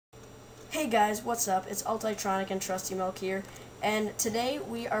Hey guys, what's up? It's Ulti and TrustyMilk here, and today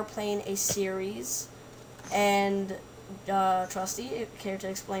we are playing a series. And Trusty, care to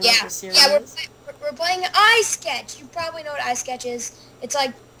explain what this series is? We're playing iSketch. You probably know what iSketch is. It's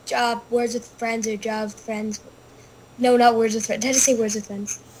like Words with Friends or Job with Friends. No, not Words with Friends. Did I just say Words with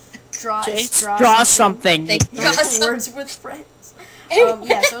Friends? Draw something. Words with Friends.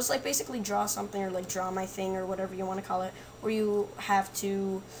 Yeah, so it's like basically draw something, or like draw my thing, or whatever you want to call it, where you have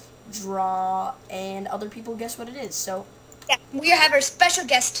to draw and other people guess what it is. So yeah, we have our special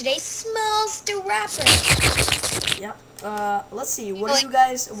guest today, SmallZ the rapper. Yep. Let's see. What are you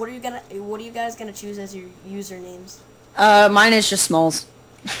guys gonna choose as your usernames? Mine is just SmallZ.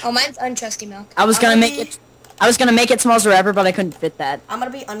 Oh, mine's TrustyMilk. I was gonna make it SmallZ the rapper, but I couldn't fit that. I'm gonna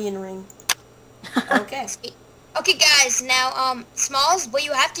be Onion Ring. Okay. Okay, guys. Now, SmallZ, what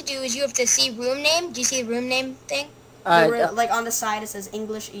you have to do is you have to see room name. Do you see the room name thing? Like on the side it says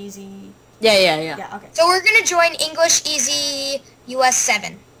English Easy. Yeah. Yeah, okay. So we're gonna join English Easy US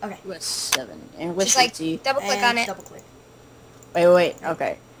 7. Okay. US 7. English Just like Easy. double click on it. Double click. Wait.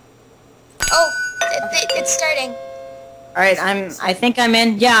 Okay. Oh, it's starting. All right. I think I'm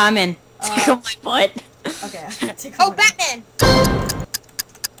in. Yeah, I'm in. Tickle my butt. Okay. Oh, Batman.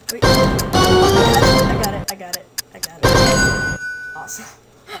 Wait. I got it. Awesome.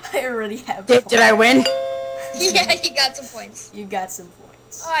 I already have. Did I win? Yeah, you got some points. You got some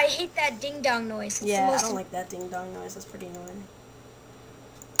points. Oh, I hate that ding dong noise. It's yeah, I don't like that ding dong noise. That's pretty annoying.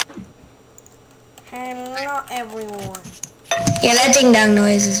 Hello, everyone. Yeah, that ding dong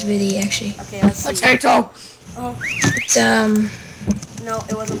noise is really actually. Okay, let's see. Potato. Oh. It's No,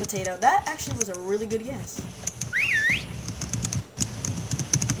 it wasn't potato. That actually was a really good guess.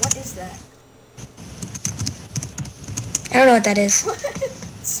 What is that? I don't know what that is.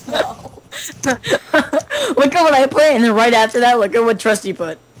 Small. Look at what I put, and then right after that, look at what Trusty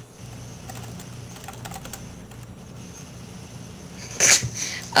put.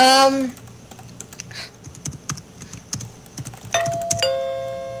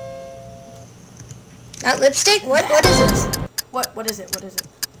 Not lipstick? What is this? What is it?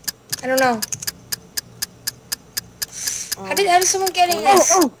 I don't know. How did someone get in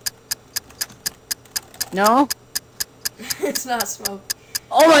this? Oh. No? It's not smoke.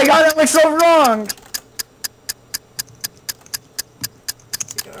 Oh my god, that looks so wrong!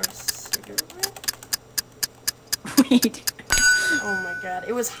 Cigarette? Wait. Oh my god,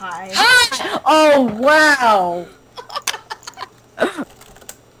 it was high. Oh, wow!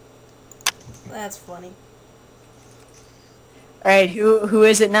 That's funny. Alright, who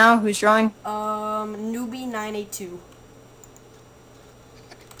is it now? Who's drawing? Newbie982.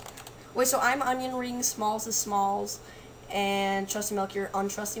 Wait, so I'm Onion Ring, SmallZ is SmallZ, and TrustyMilk, you're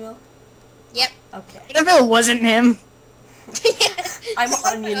TrustyMilk? Yep. Okay. What if it wasn't him? I'm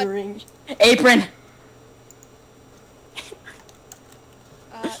Onion Ring. Apron.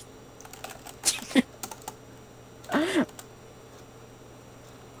 What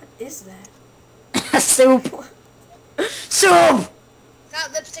is that? Soup. Soup! It's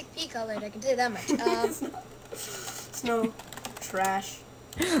not lipstick pea colored, I can tell you that much. It's no trash.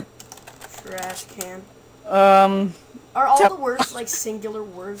 Trash can. Are all the words like singular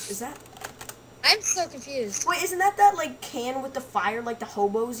words? Is that? I'm so confused. Wait, isn't that like can with the fire like the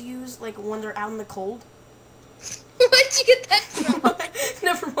hobos use like when they're out in the cold? Where'd you get that from?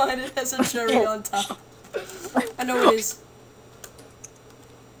 Never mind, it has a cherry on top. I know it is.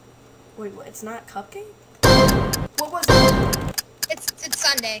 Wait, what? It's not cupcake? What was it? It's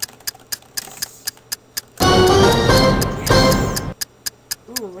Sunday.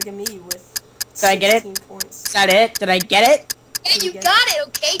 Ooh, look at me with. Did I get it? Points. Is that it? Did I get it? Yeah, you got it,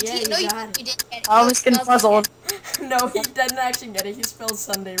 okay? Yeah, No, you you got it. didn't get it. I was getting puzzled. No, he didn't actually get it. He spelled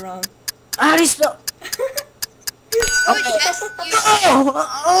Sunday wrong. How do you spell? Oh, yes, you...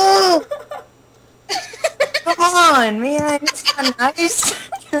 Oh! Come on, man. It's not nice.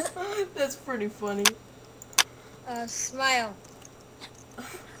 That's pretty funny. Smile.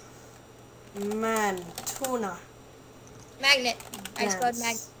 Man, tuna. Magnet. I spelled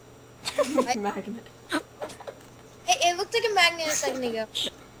magnet. Magnet. Hey, it looked like a magnet a second ago.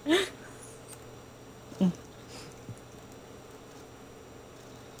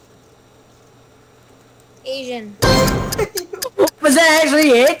 Asian. Was that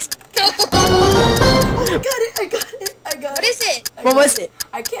actually it? Oh, I got it. What is it? What was it?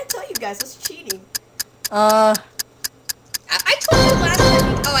 I can't tell you guys. That's cheating. I told you last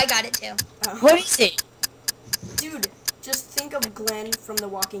time. Oh, I got it too. What is it? Dude, just think of Glenn from The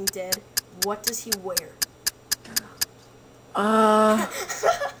Walking Dead. What does he wear?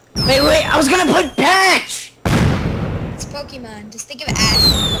 Wait, I was gonna put Patch! It's Pokemon. Just think of Ash as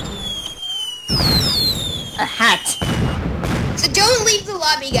Pokemon. A hat. So don't leave the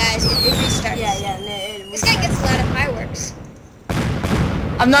lobby, guys. It restarts. Yeah. This guy gets a lot of fireworks.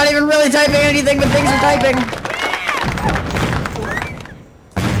 I'm not even really typing anything, but things are typing.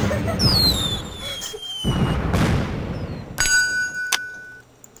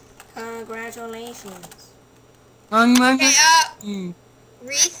 Congratulations. Okay,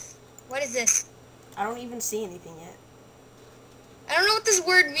 wreath? What is this? I don't even see anything yet. I don't know what this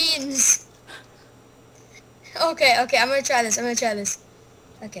word means. Okay, I'm gonna try this.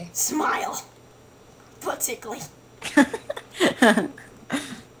 Okay. Smile. Particularly.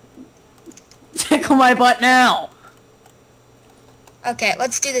 Tickle my butt now. Okay,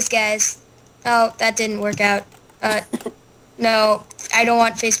 let's do this, guys. Oh, that didn't work out. No, I don't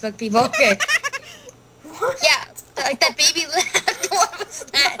want Facebook people. Okay. What? Yeah, like that baby left. What was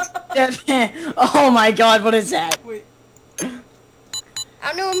that? Oh my god, what is that? Wait. I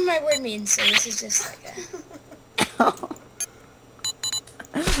don't know what my word means, so this is just like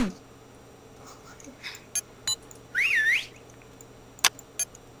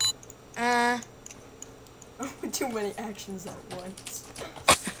a... Too many actions at once.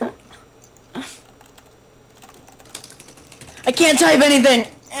 I can't type anything.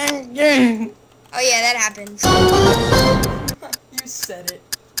 Oh yeah, that happens. You said it.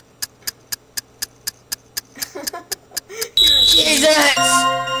 Jesus!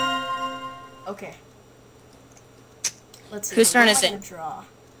 Okay. Let's see. Whose turn What is am I it? gonna Draw.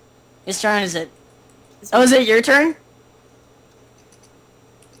 Whose turn is it? Oh, is it your turn?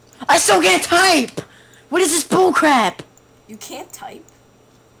 I still can't type! What is this bullcrap? You can't type.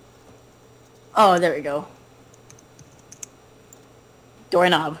 Oh, there we go.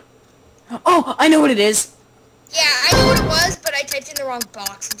 Doorknob. Oh, I know what it is. Yeah, I knew what it was, but I typed in the wrong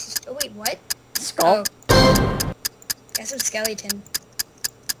box. I'm just... Oh wait, what? Skull. Oh. Guess it's skeleton.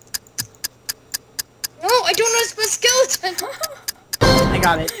 No, I don't know how to spell skeleton. I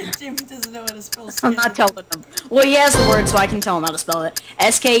got it. Jimmy doesn't know how to spell I'm skeleton. not telling him. Well, he has the word, so I can tell him how to spell it.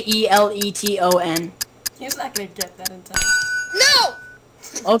 S-K-E-L-E-T-O-N. He's not gonna get that in time. No!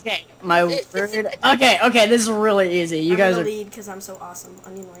 Okay, my word. Okay, this is really easy. You guys I'm are... gonna lead because I'm so awesome.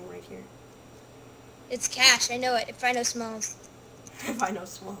 Onion ring right here. It's cash, I know it. If I know smalls. If I know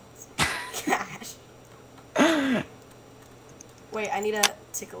smalls. Cash. Wait, I need to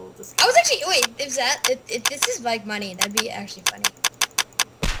tickle this guy. I was actually... Wait, is that... If this is like money, that'd be actually funny.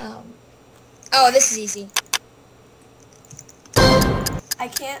 Oh, this is easy. I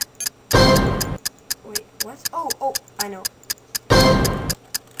can't... Wait, what? Oh, I know.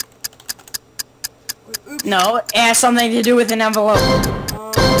 Wait, oops. No, it has something to do with an envelope.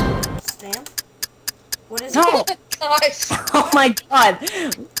 Stamp? What is No! Oh my gosh. Oh my god!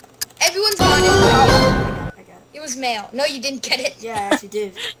 Everyone's on it. it? I got it. It was mail. No, you didn't get it. Yeah, I actually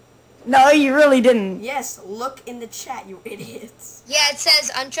did. No, you really didn't. Yes, look in the chat, you idiots. Yeah, it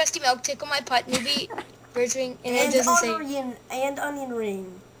says, on Trusty Milk, tickle my putt, newbie, bird's ring, and it doesn't say... onion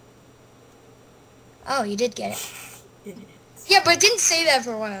ring. Oh, you did get it. Idiots. Yeah, but it didn't say that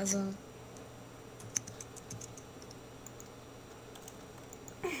for a while, so...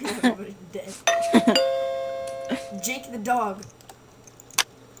 Everybody's dead. Jake the dog.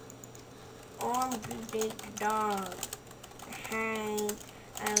 I'm Jake the dog. Hey,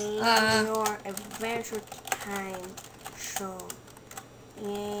 I love your adventure time show.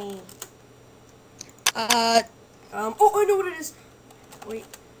 Yay. Oh, I know what it is. Wait.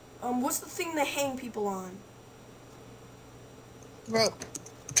 What's the thing they hang people on? Rope.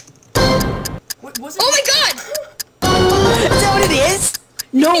 What was it? Oh my god! Is that what it is?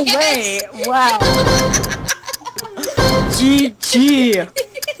 No way! Wow. GG.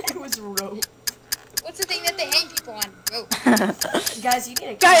 It was rope. What's the thing that they hang people on? Rope. Guys, you get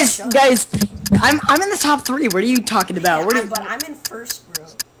a Guys, I'm in the top 3. What are you talking about? Yeah, but I'm in first, bro.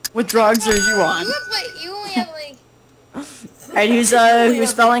 What drugs are you on? You only have like... Alright, who's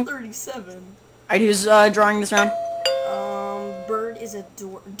spelling? 37. Alright, who's drawing this round? Bird is a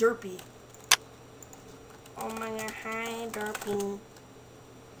derpy. Oh my god, hi, derpy.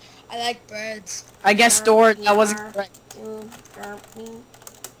 I like birds. I guess door, that wasn't correct. Derpy.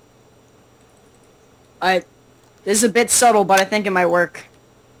 This is a bit subtle, but I think it might work.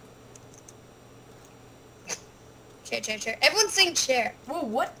 Chair. Everyone's saying chair. Whoa,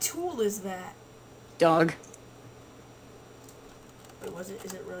 what tool is that? Dog. Wait,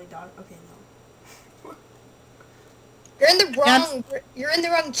 is it really dog? Okay, no. You're in the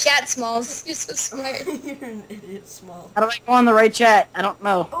wrong chat, Smalls. You're so smart. You're an idiot, small. How do I go on the right chat? I don't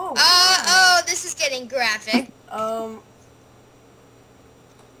know. Oh, This is getting graphic. how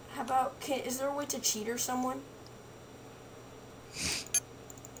about, is there a way to cheater someone?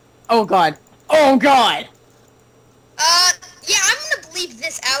 Oh god. Oh God. Yeah, I'm gonna bleep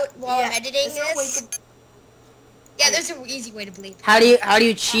this out while I'm editing is there a way this. to- Yeah, there's an easy way to bleep. How do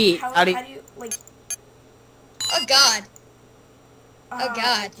you cheat? How do you like? Oh God. Oh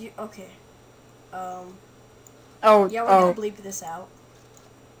God. Okay. Oh, Yeah, we're gonna bleep this out.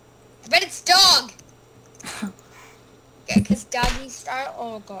 But it's dog. Yeah, cause doggy style.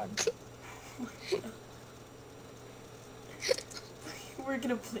 Oh God. We're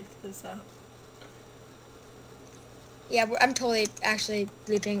gonna bleep this out. Yeah, I'm totally actually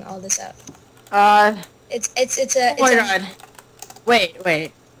bleeping all this out. It's a. Oh my God.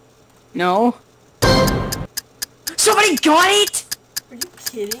 Wait. No. Somebody got it? Are you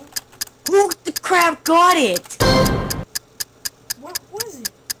kidding? Who the crap got it? What was it?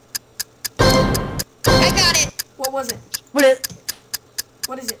 I got it. What was it? What is?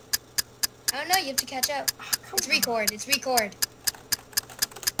 What is it? I don't know. You have to catch up. Oh, It's record. It's record.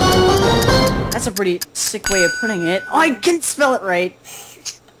 That's a pretty sick way of putting it. Oh, I can spell it right.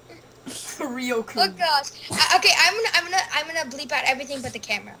 Rio Oh Kun. gosh. Okay, I'm gonna bleep out everything but the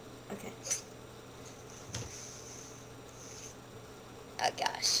camera. Okay. Oh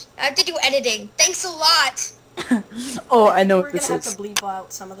gosh. I have to do editing. Thanks a lot. Oh, I know We're what gonna this have is. to bleep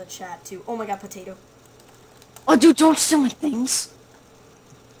out some of the chat too. Oh my God, potato. Oh, dude, don't steal my things.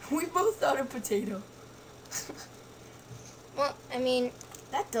 We both thought of potato. Well, I mean,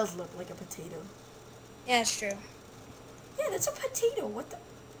 That does look like a potato. yeah, it's true. Yeah, that's a potato. What the?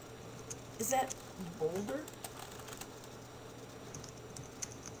 Is that boulder?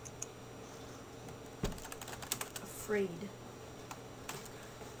 Afraid.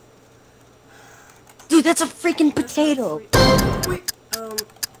 Dude, that's a freaking potato. Wait,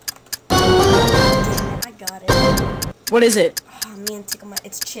 I got it. What is it? Oh man, tickle my.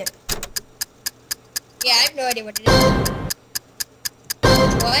 It's chip. Yeah, I have no idea what it is.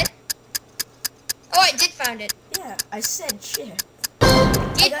 What? Oh, I did found it. Yeah, I said chip. Did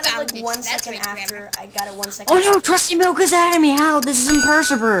I got it found like it. 1 That's second right, after. grammar. I got it 1 second. Oh no, Trusty Milk is ahead of me. How? This is I'm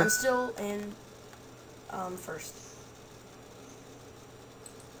impossible. still in first.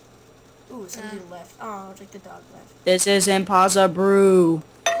 Ooh, somebody left. Oh, like the dog left. This is impossible.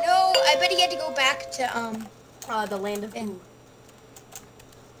 No, I bet he had to go back to The land of ooh.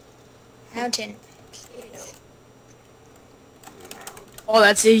 mountain. Oh,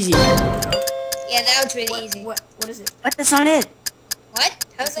 that's easy. Yeah, that was really easy. What is it? What? That's not it. What?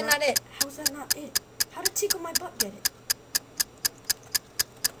 How's that not it? How's that not it? How did Tickle My Butt get it?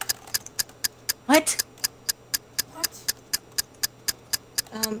 What? What?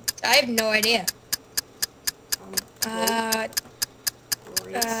 I have no idea.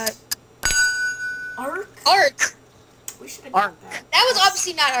 Race. Arc? Arc. We should have Arc. got that. That was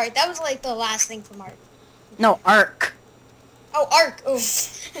obviously not art. That was like the last thing from art. No, arc. Oh, arc. Oh.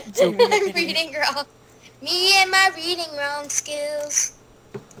 Jamie, you're an I'm idiot. reading wrong. Me and my reading wrong skills.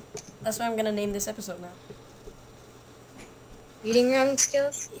 That's why I'm gonna name this episode now. Reading wrong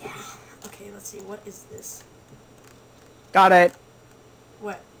skills? Yeah. Okay, let's see. What is this? Got it.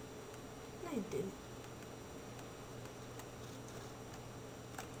 What? No, you didn't.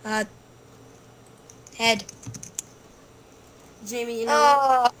 Head. Jamie, you know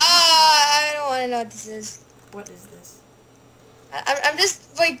I don't want to know what this is. what is this? I'm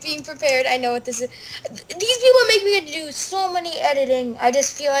just like being prepared. I know what this is. These people make me do so many editing. I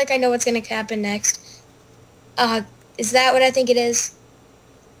just feel like I know what's gonna happen next. Is that what I think it is?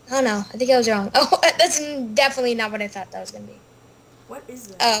 Oh no, I think I was wrong. Oh, that's definitely not what I thought that was gonna be. What is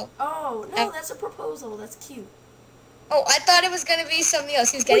that? Oh. Oh, no, that's a proposal. That's cute. Oh, I thought it was gonna be something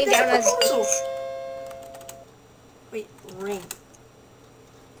else. He was Wait, getting that's down a on his proposal. knees. Wait, ring.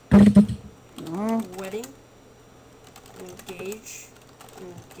 No. Wedding. Engage.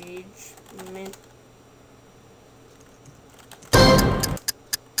 Engagement.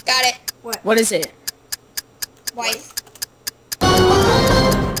 Got it. What? What is it? Wife.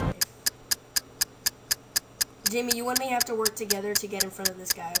 Jamie, you and me have to work together to get in front of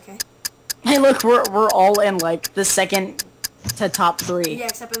this guy, okay? Hey, look, we're all in like the second to top 3. Yeah,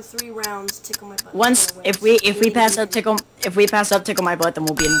 except in 3 rounds, Tickle My Butt. Once Gonna if win. we pass up Tickle My Butt, then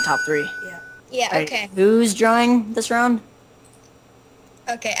we'll be in the top 3. Yeah. Yeah. Alright, Okay. who's drawing this round?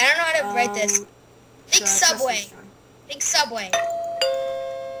 Okay. I don't know how to write this. Think Trusty's Subway. drawing. Think Subway.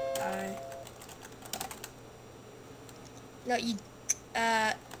 No, you.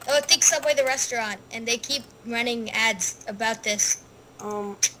 Oh, think Subway the restaurant, and they keep running ads about this. I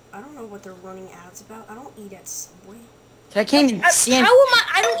don't know what they're running ads about. I don't eat at Subway. I can't even see How him. am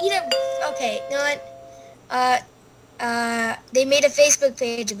I don't eat it. Okay, you know what? They made a Facebook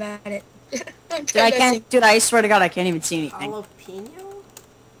page about it. Dude, I swear to God, I can't even see anything. Jalapeno?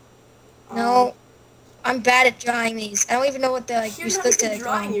 No, I'm bad at drawing these. I don't even know what they're like. You're You're not supposed even to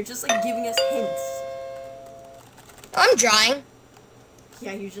drawing. You're just like giving us hints. I'm drawing.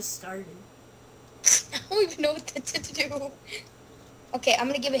 Yeah, you just started. I don't even know what to do. Okay, I'm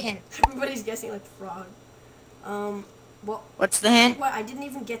gonna give a hint. Everybody's guessing like frog. Well, What's the hint? what? I didn't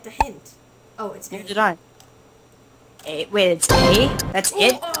even get the hint. Oh, it's Neither A. did I. A. Wait, it's A? That's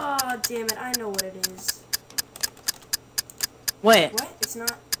it? Oh, damn it! I know what it is. What? What? It's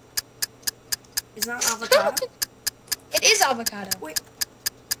not. It's not avocado. It is avocado. Wait.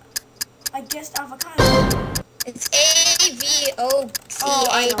 I guessed avocado. It's A-V-O-C-A. Oh,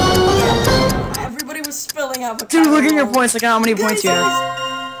 I know. Yeah. Everybody was spelling avocado. Dude, look at your points. Look at how many points you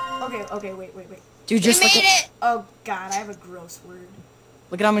have. Okay, wait. Dude, We just made look at, it! Oh, God, I have a gross word.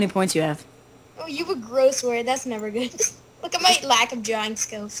 look at how many points you have. Oh, you have a gross word. That's never good. Look at my lack of drawing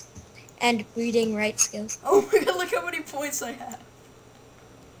skills. And reading right skills. Oh my God, look how many points I have.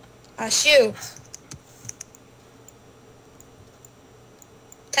 Shoe.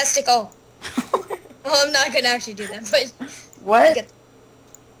 Testicle. Oh, I'm not gonna actually do that, but... What?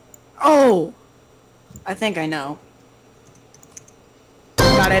 Oh! I think I know.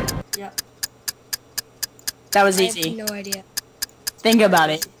 Got it. Yep. That was I easy. have no idea. Think about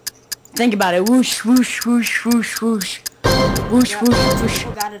it. Think about it. Whoosh, whoosh, whoosh, whoosh, whoosh. Whoosh, Yep. whoosh, whoosh.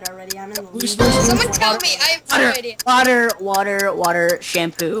 People got it already. I'm in the Whoosh, lead. whoosh, whoosh. Someone tell me. I have no idea. Water,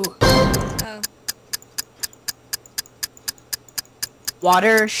 shampoo. Oh.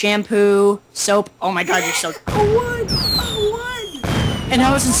 Water, shampoo, soap. Oh my God, you're so... I won! And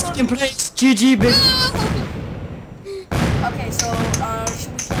I was in second place. GG, bitch. Okay, so,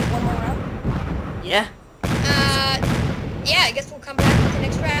 should we play one more round? Yeah. Yeah, I guess we'll come back with the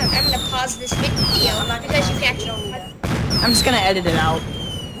next round. I'm gonna pause this video. I'm not gonna because you pause can it. You don't actually need that. I'm just gonna edit it out.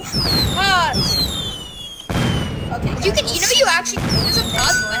 pause. Okay, guys, You can, we'll you know, see you actually, there's a next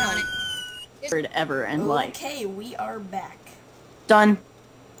pause button round. on it. Word ever in life. Okay, we are back. Done.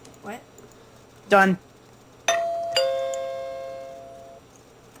 What? Done.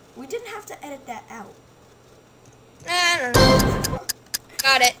 We didn't have to edit that out. I don't know.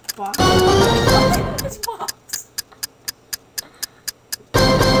 Got it. Box. This box.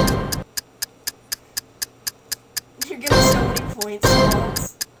 You're getting so many points,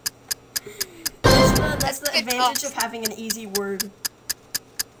 Smalls. That's the Good advantage box. of having an easy word.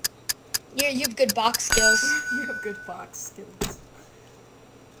 You have good box skills. You have good box skills.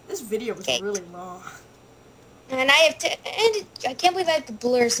 This video was Okay. really long. And I have to, and I can't believe I have to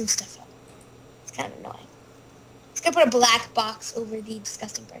blur some stuff out. It's kind of annoying. Just gonna put a black box over the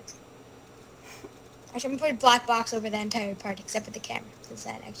disgusting parts. Actually, I'm gonna put a black box over the entire part except for the camera, because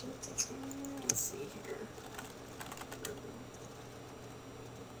that actually makes sense. Let's see here.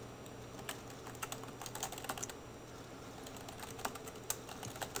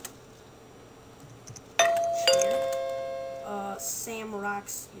 Sam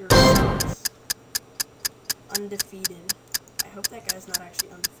rocks your socks. Undefeated. I hope that guy's not actually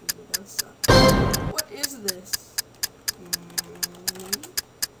undefeated. That would suck. What is this?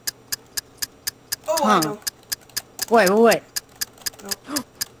 Oh, I Huh. know. Wait. No.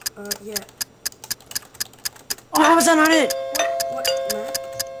 Yeah. Oh, how was that not it? What, math?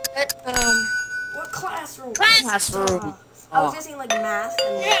 But, What classroom? Classroom. I was guessing like math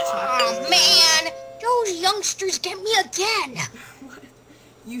and like oh man, those youngsters get me again.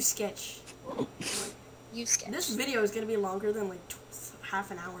 You sketch. You sketch. This video is gonna be longer than like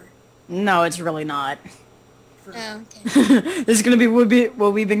half an hour. No, it's really not. For Oh, okay. This is gonna be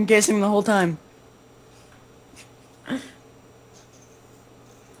what we've been guessing the whole time.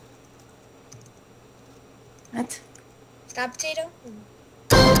 What? Scott potato?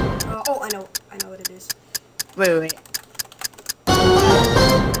 oh, I know what it is. Wait.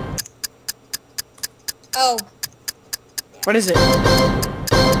 Oh, What is it?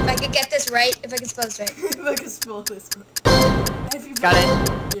 if I could get this right, if I can spell this right. If I can spell this right. If you Got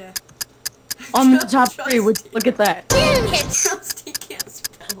it. Yeah. On the top three, look at that. Damn it! Trusty can't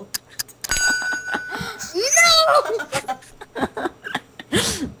spell. No!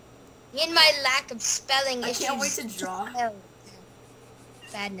 In my lack of spelling I issues. can't wait to draw. Oh,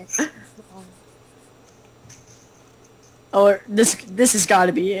 sadness. Oh, this has got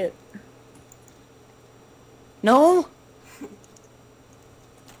to be it. No?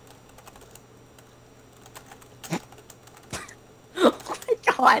 Oh my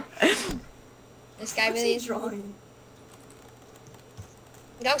God. This guy What's really he is. drawing?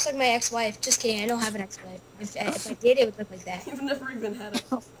 He looks like my ex-wife. Just kidding. I don't have an ex-wife. If I did, it would look like that. You've never even had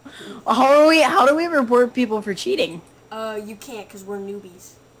a. How do we report people for cheating? You can't because we're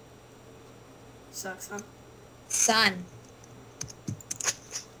newbies. Sucks, huh? Son.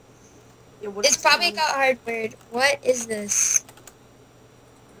 Yeah, what It's is probably that? got hardwired. What is this?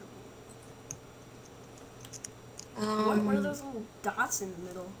 What are those little dots in the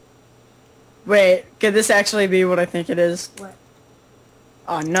middle? Wait, could this actually be what I think it is? What?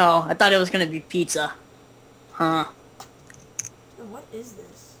 Oh no, I thought it was gonna be pizza. Huh. Yo, what is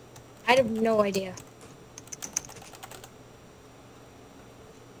this? I have no idea.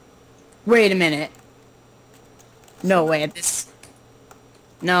 Wait a minute. No way, this...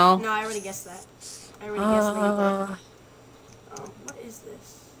 No. No, I already guessed that. I already guessed that. What is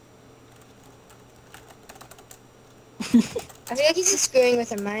this? I feel like he's just screwing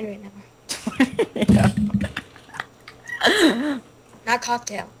with her mind right now. Not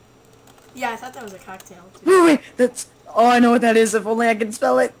cocktail. Yeah, I thought that was a cocktail too. Wait, that's... Oh, I know what that is, if only I can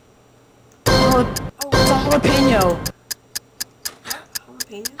spell it. Oh, it's a jalapeno.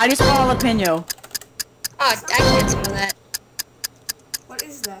 Jalapeno? How do you spell jalapeno? Oh, I can't smell that. What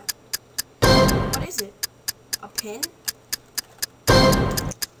is that? What is it? A pin?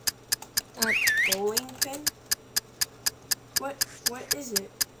 Bowling pin? What is it?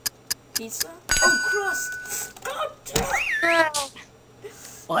 Pizza? Oh, crust! God damn!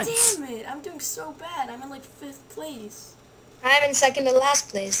 What? Damn it! I'm doing so bad. I'm in like 5th place. I'm in second to last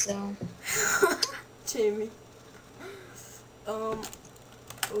place, so. Jamie.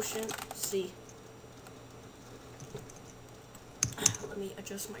 Ocean Sea. Let me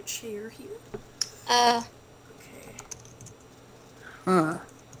adjust my chair here. Okay. Huh.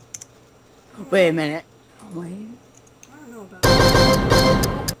 Wait a minute. Wait. I don't know about it.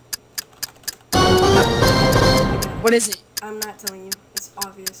 What is it? I'm not telling you. It's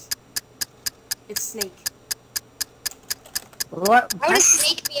obvious. It's snake. What? Why would a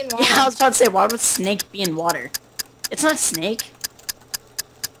snake be in water? Yeah, I was about to say, why would snake be in water? It's not snake.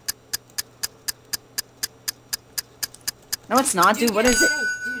 No, it's not, dude. What yeah, is it? snake,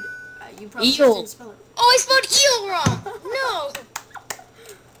 dude. You probably just Eel. didn't spell it. Oh, I spelled eel wrong! No!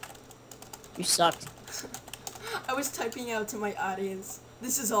 You sucked. I was typing out to my audience.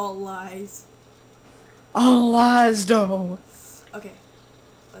 This is all lies. Oh, lies, though. Okay.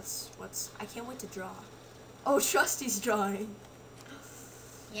 I can't wait to draw. Oh, Trusty's drawing.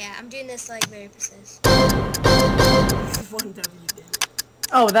 Yeah, I'm doing this like very precise. 1 W did it.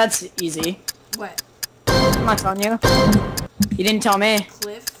 Oh, that's easy. What? I'm not telling you. You didn't tell me.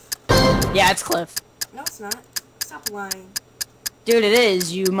 Cliff? Yeah, it's Cliff. No, it's not. Stop lying. Dude, it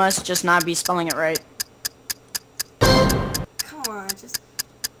is. You must just not be spelling it right. Come on, just...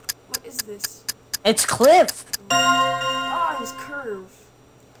 What is this? It's Cliff. Oh, his curve.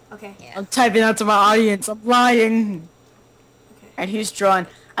 Okay. Yeah. I'm typing out to my audience. I'm lying. Okay. And who's drawing?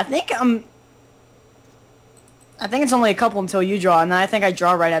 I think it's only a couple until you draw, and then I think I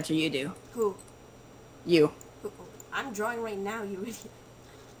draw right after you do. Who? You. I'm drawing right now, you idiot.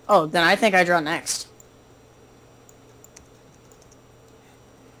 Oh, then I think I draw next.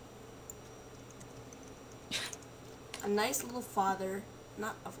 A nice little father,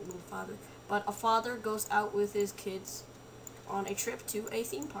 not a little father, but a father goes out with his kids on a trip to a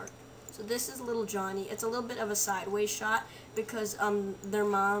theme park. So this is little Johnny. It's a little bit of a sideways shot because their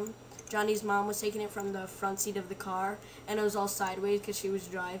mom, Johnny's mom, was taking it from the front seat of the car, and it was all sideways because she was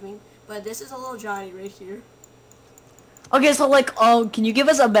driving. But this is a little Johnny right here. Okay, so like, oh, can you give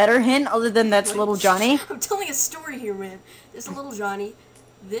us a better hint other than that's little Johnny? I'm telling a story here, man. This is little Johnny.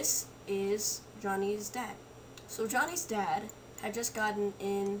 This is Johnny's dad. So Johnny's dad had just gotten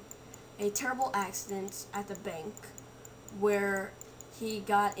in a terrible accident at the bank where he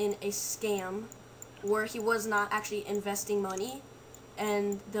got in a scam where he was not actually investing money,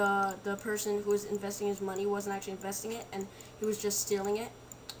 and the person who was investing his money wasn't actually investing it, and he was just stealing it.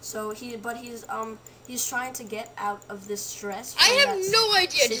 So he's trying to get out of this stress. I have no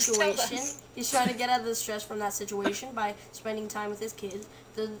idea. Just tell Situation. us. He's trying to get out of the stress from that situation by spending time with his kids.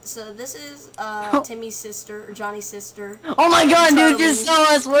 So this is Timmy's sister, or Johnny's sister. Oh my god, dude, Charlie. just tell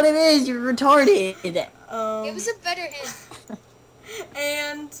us what it is. You're retarded. It was a better hint.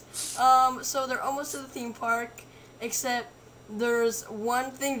 And so they're almost to the theme park, except there's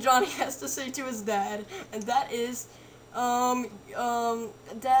one thing Johnny has to say to his dad, and that is,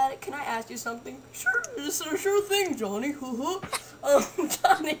 Dad, can I ask you something? Sure, sure thing, Johnny.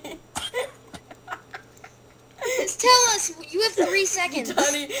 Johnny. Just tell us. You have 3 seconds.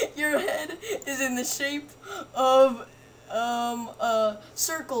 Johnny, your head is in the shape of a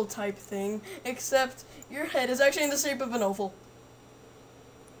circle type thing, except your head is actually in the shape of an oval.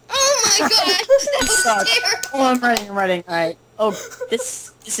 Oh my god, that was terrible. Oh, I'm writing. Alright. Oh,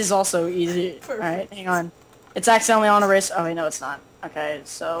 this is also easy. Perfect. Alright, hang on. It's accidentally on erase. Oh, wait, no, it's not. Okay,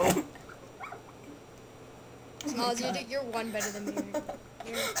 so... SmallZ, you're one better than me.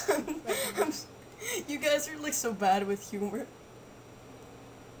 You're better. You guys are like so bad with humor.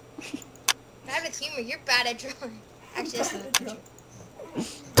 Bad with humor. You're bad at drawing. Actually, that's not true.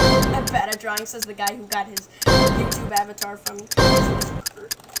 I'm bad at drawing, says the guy who got his YouTube avatar from me.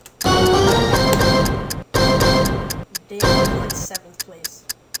 Damn, I'm like 7th place.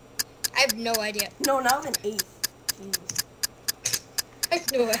 I have no idea. No, now I'm in 8th. Jesus. I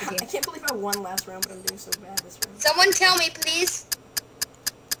have no idea. I can't believe I won last round, but I'm doing so bad this round. Someone tell me, please.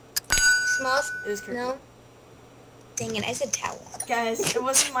 Smalls? It is correct. No? Dang it, I said towel. Guys, it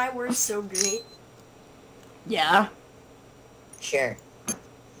wasn't my word so great. Yeah. Sure.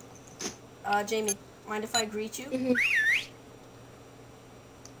 Jamie, mind if I greet you? Mm-hmm.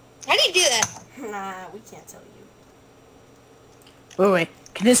 How do you do that? Nah, we can't tell you. Wait.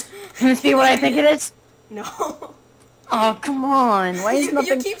 Can this be what I think it is? No. Oh, come on. Why is You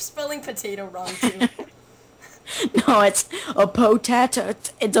nothing... keep spelling potato wrong, too. No, it's a potato.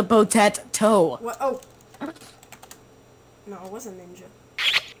 It's a potato. What? Oh. No, it wasn't ninja.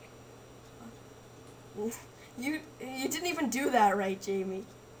 You didn't even do that right, Jamie.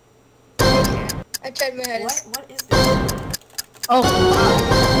 I tried my hardest. What is this? Oh.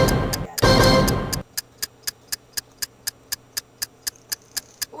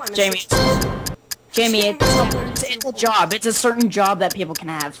 Oh, I'm in Jamie. 6th. Jamie, it's a job. It's a certain job that people can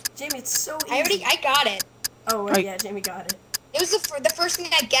have. Jamie, it's so easy. I got it. Oh, wait, yeah, Jamie got it. It was the first thing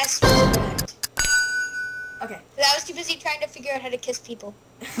I guessed was correct. Okay. But I was too busy trying to figure out how to kiss people.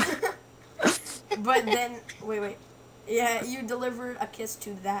 But then, wait. Yeah, you delivered a kiss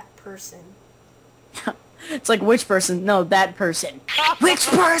to that person. It's like, which person? No, that person. Which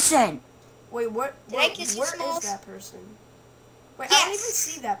person? Wait, what? Did I kiss you, Where Smalls? is that person? Wait, Yes. I don't even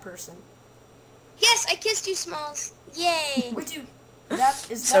see that person. Yes, I kissed you, Smalls. Yay. Wait, dude,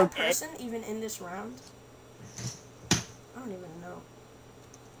 is So that person even in this round? I don't even know.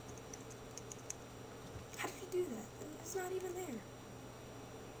 How did he do that? He's not even there.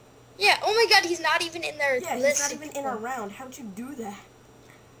 Yeah, oh my god, he's not even in their Yeah, list. he's not even in our round. How'd you do that?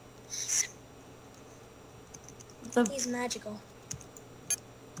 He's magical.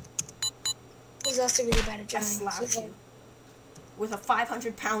 He's also really bad at I drawing. slapped you with a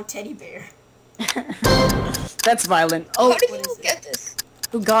 500-pound teddy bear. That's violent. Oh, How did what you is it? get this?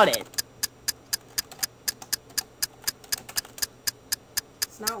 who got it?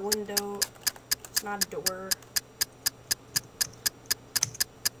 It's not window. It's not door.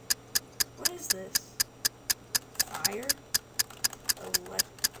 What is this? Fire?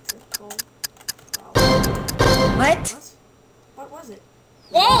 Electrical? What? What was it?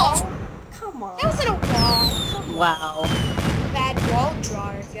 Wall! Come on. That wasn't a wall. Wow. Bad wall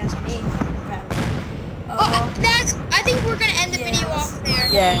drawer, if you ask me. Oh, I think we're gonna end the video yes. off there.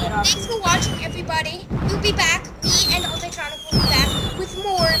 Yeah. Thanks for watching, everybody. We'll be back. Me and Ultitronic will be back with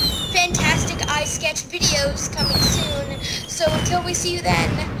more fantastic iSketch videos coming soon. So until we see you then,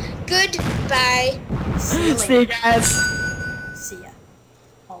 goodbye. See you See you guys. See ya.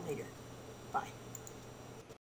 All later.